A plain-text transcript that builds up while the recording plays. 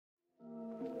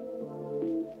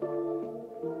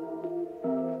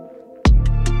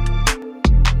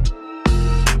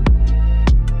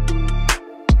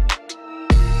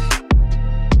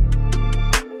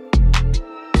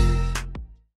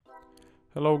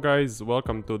guys,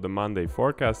 welcome to the Monday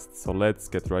forecast. So let's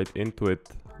get right into it.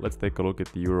 Let's take a look at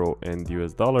the euro and the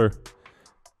US dollar.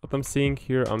 What I'm seeing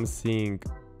here, I'm seeing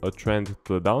a trend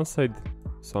to the downside.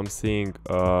 So I'm seeing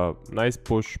a nice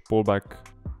push, pullback,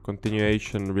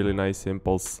 continuation, really nice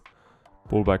impulse,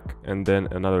 pullback, and then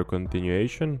another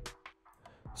continuation.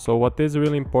 So what is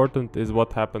really important is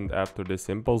what happened after this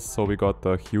impulse. So we got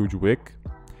a huge wick,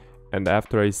 and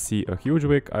after I see a huge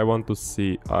wick, I want to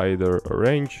see either a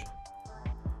range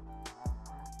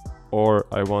or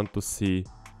I want to see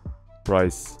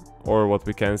price, or what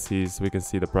we can see is we can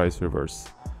see the price reverse.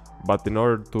 But in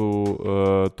order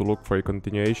to look for a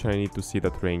continuation, I need to see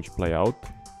that range play out.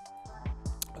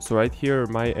 So right here,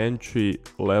 my entry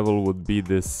level would be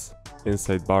this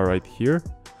inside bar right here.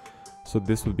 So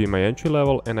this would be my entry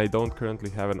level, and I don't currently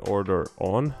have an order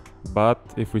on, but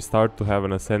if we start to have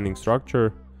an ascending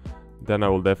structure, then I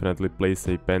will definitely place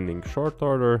a pending short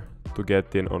order to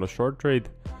get in on a short trade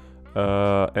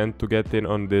and to get in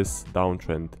on this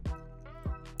downtrend.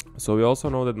 So we also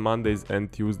know that Mondays and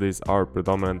Tuesdays are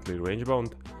predominantly range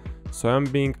bound, so I'm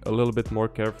being a little bit more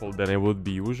careful than I would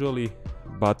be usually.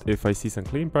 But if I see some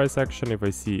clean price action, if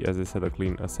I see, as I said, a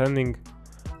clean ascending,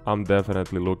 I'm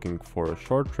definitely looking for a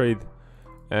short trade,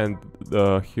 and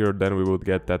here then we would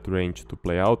get that range to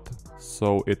play out,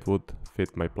 so it would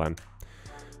fit my plan.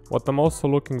 What I'm also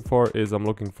looking for is I'm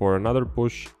looking for another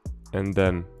push and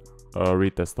then a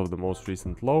retest of the most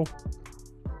recent low.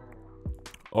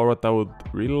 Or what I would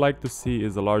really like to see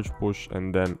is a large push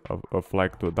and then a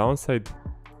flag to a downside.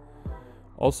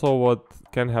 Also, what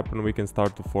can happen, we can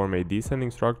start to form a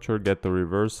descending structure, get a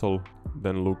reversal,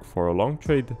 then look for a long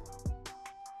trade.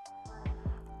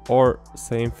 Or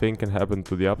same thing can happen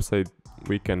to the upside,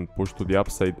 we can push to the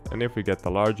upside, and if we get a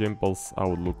large impulse, I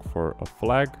would look for a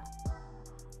flag.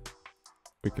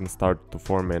 We can start to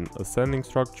form an ascending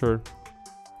structure,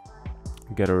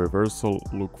 get a reversal,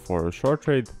 look for a short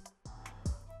trade.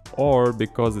 Or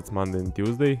because it's Monday and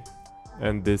Tuesday,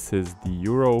 and this is the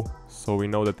euro, so we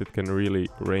know that it can really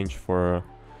range for a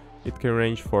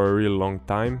really long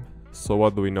time. So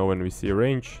what do we know when we see a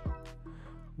range?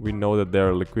 We know that there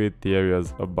are liquidity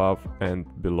areas above and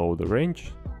below the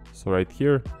range, so right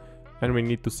here, and we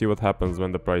need to see what happens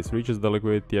when the price reaches the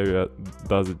liquidity area.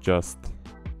 Does it just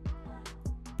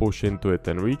push into it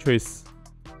and retrace,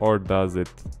 or does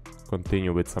it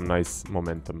continue with some nice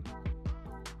momentum?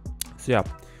 So yeah,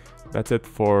 that's it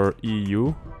for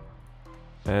EU,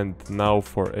 and now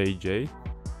for AJ.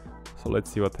 So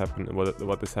let's see what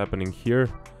is happening here.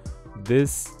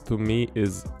 This to me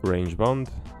is range bound.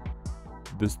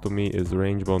 This to me is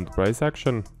range bound price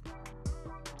action.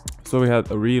 So we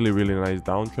had a really nice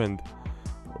downtrend,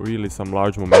 really some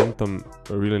large momentum,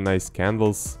 really nice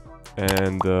candles,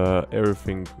 and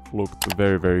everything looked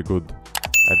very good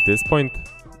at this point.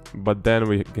 But then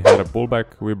we had a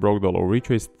pullback, we broke the low,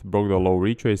 retraced,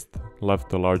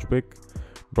 left a large wick,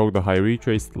 broke the high,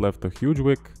 retraced, left a huge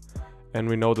wick, and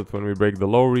we know that when we break the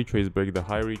low, retrace, break the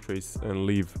high, retrace, and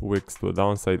leave wicks to the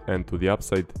downside and to the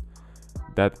upside,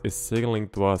 that is signaling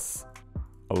to us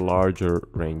a larger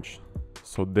range.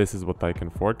 So this is what I can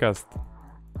forecast,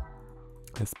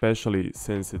 especially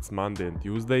since it's Monday and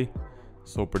Tuesday,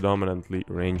 so predominantly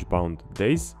range bound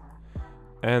days.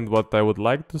 And what I would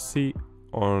like to see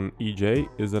on EJ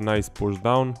is a nice push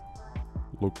down,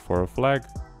 look for a flag,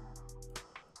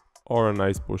 or a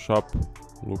nice push up,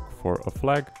 look for a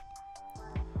flag,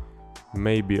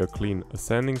 maybe a clean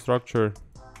ascending structure,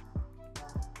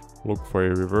 look for a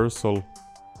reversal,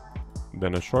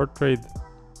 then a short trade,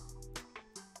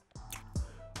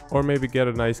 or maybe get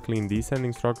a nice clean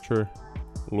descending structure,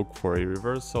 look for a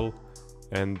reversal,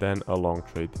 and then a long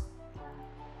trade.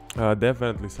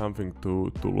 Definitely something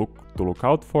to look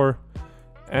out for.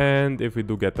 And if we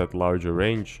do get that larger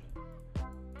range,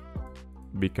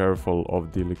 be careful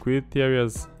of the liquidity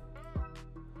areas.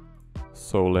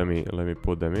 So let me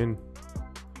put them in.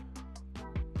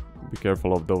 Be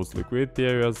careful of those liquidity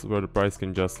areas where the price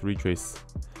can just retrace.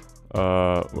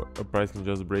 A price can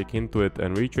just break into it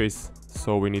and retrace.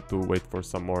 So we need to wait for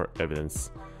some more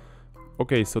evidence.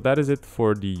 Okay, so that is it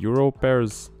for the euro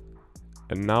pairs.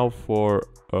 And now for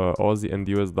Aussie and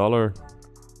US dollar.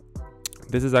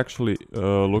 This is actually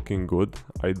looking good.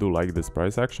 I do like this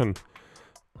price action.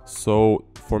 So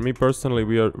for me personally,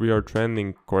 we are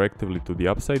trending correctively to the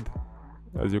upside.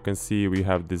 As you can see, we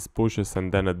have these pushes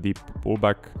and then a deep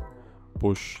pullback,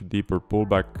 push, deeper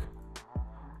pullback,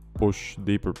 push,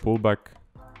 deeper pullback.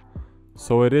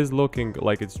 So it is looking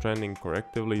like it's trending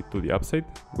correctively to the upside,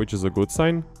 which is a good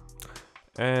sign.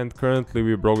 And currently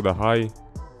we broke the high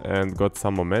and got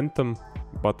some momentum.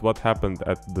 But what happened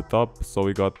at the top? So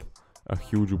we got a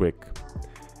huge wick.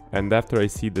 And after I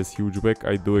see this huge wick,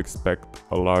 I do expect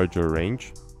a larger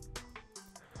range.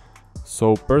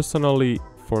 So personally,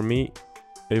 for me,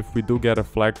 if we do get a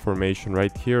flag formation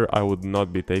right here, I would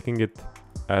not be taking it,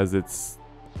 as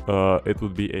it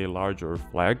would be a larger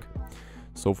flag.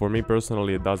 So for me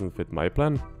personally, it doesn't fit my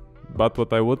plan. But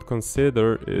what I would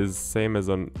consider is same as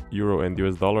on euro and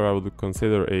US dollar. I would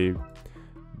consider a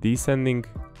descending,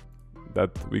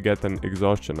 that we get an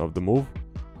exhaustion of the move,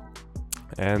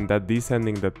 and that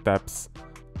descending that taps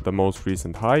the most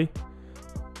recent high.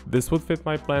 This would fit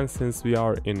my plan since we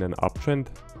are in an uptrend.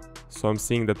 So I'm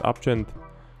seeing that uptrend,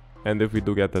 and if we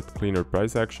do get that cleaner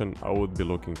price action, I would be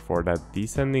looking for that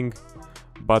descending.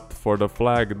 But for the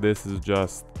flag, this is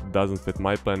just doesn't fit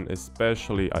my plan,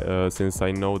 especially since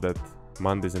I know that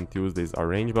Mondays and Tuesdays are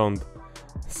range bound.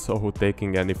 So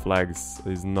taking any flags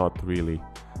is not really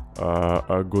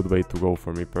a good way to go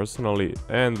for me personally.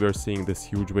 And we're seeing this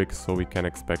huge wick, so we can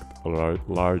expect a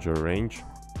larger range.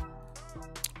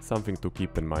 Something to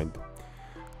keep in mind.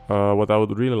 What I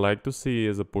would really like to see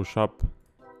is a push up,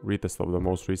 retest of the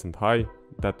most recent high.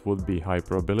 That would be high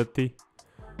probability.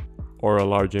 Or a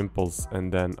large impulse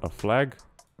and then a flag.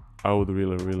 I would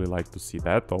really like to see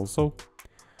that also.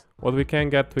 What we can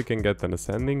get an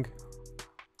ascending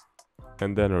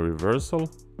and then a reversal.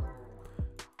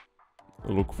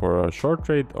 Look for a short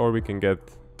trade, or we can get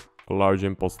a large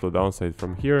impulse to the downside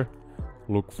from here.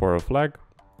 Look for a flag.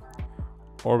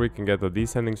 Or we can get a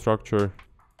descending structure.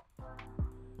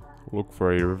 Look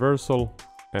for a reversal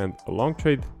and a long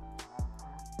trade.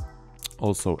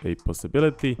 Also a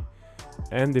possibility.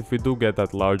 And if we do get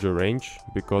that larger range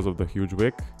because of the huge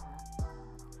wick,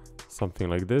 something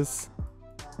like this,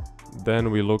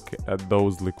 then we look at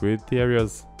those liquidity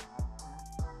areas,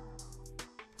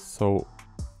 so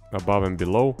above and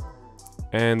below,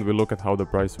 and we look at how the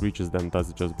price reaches them. Does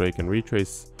it just break and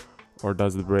retrace, or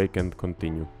does it break and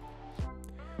continue?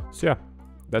 So yeah,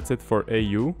 that's it for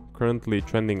AU. Currently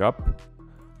trending up.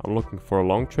 I'm looking for a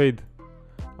long trade.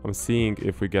 I'm seeing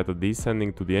if we get a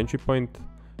descending to the entry point,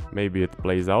 maybe it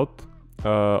plays out,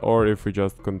 or if we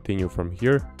just continue from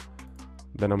here,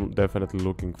 then I'm definitely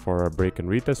looking for a break and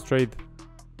retest trade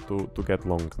to get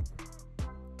long.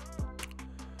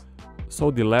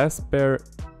 So the last pair,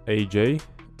 AJ,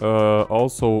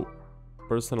 also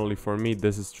personally for me,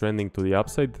 this is trending to the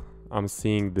upside. I'm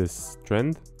seeing this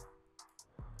trend.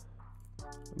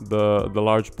 The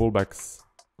large pullbacks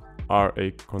are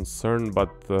a concern,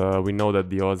 but we know that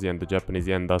the Aussie and the Japanese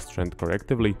yen does trend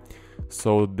correctively.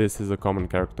 So this is a common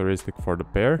characteristic for the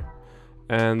pair.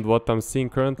 And what I'm seeing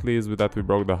currently is that we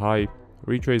broke the high,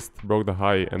 retraced, broke the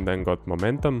high, and then got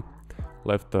momentum,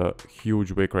 left a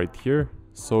huge wick right here.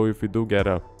 So if we do get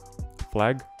a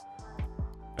flag,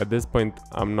 at this point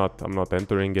I'm not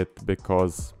entering it,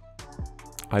 because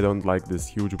I don't like this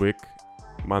huge wick.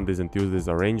 Mondays and Tuesdays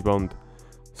are range bound,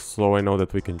 so I know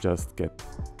that we can just get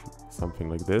something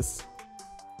like this.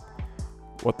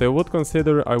 What I would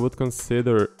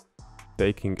consider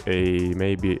taking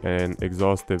maybe an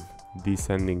exhaustive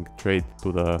descending trade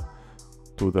to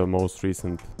the most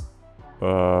recent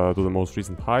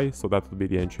high. So that would be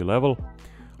the entry level.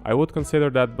 I would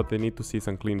consider that, but I need to see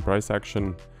some clean price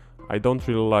action. I don't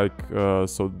really like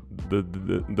so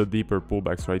the deeper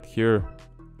pullbacks right here.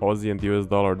 Aussie and US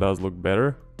dollar does look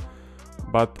better,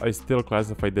 but I still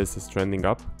classify this as trending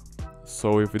up.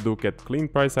 So if we do get clean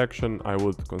price action, I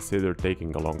would consider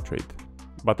taking a long trade.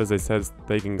 But as I said,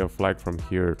 taking a flag from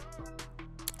here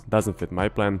doesn't fit my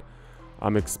plan.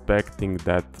 I'm expecting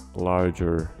that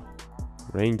larger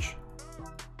range,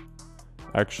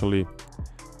 actually.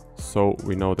 So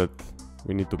we know that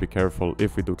we need to be careful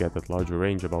if we do get that larger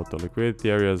range about the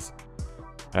liquidity areas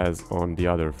as on the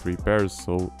other three pairs.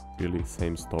 So really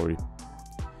same story.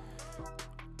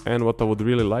 And what I would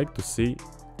really like to see,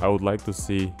 I would like to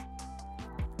see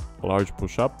a large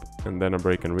push up and then a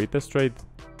break and retest trade,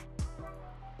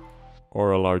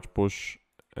 or a large push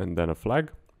and then a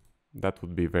flag. That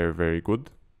would be very good.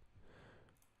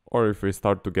 Or if we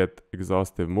start to get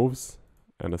exhaustive moves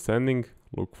and ascending,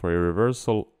 look for a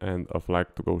reversal and a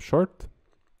flag to go short.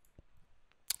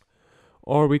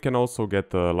 Or we can also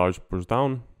get a large push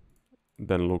down,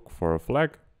 then look for a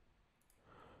flag.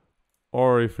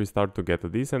 Or if we start to get a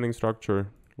descending structure,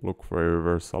 look for a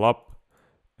reversal up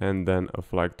and then a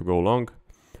flag to go long.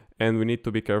 And we need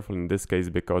to be careful in this case,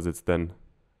 because it's then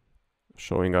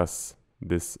showing us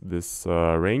this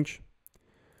range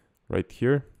right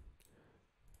here.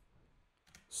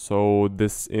 So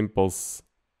this impulse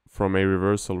from a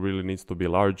reversal really needs to be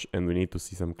large, and we need to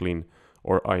see some clean,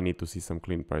 or I need to see some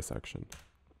clean price action.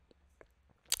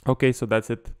 Okay, so that's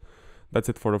it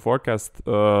for the forecast.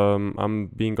 I'm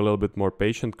being a little bit more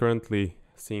patient currently,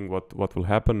 seeing what will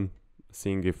happen,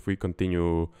 seeing if we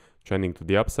continue trending to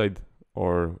the upside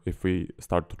or if we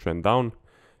start to trend down.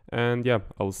 And yeah,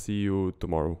 I'll see you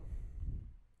tomorrow.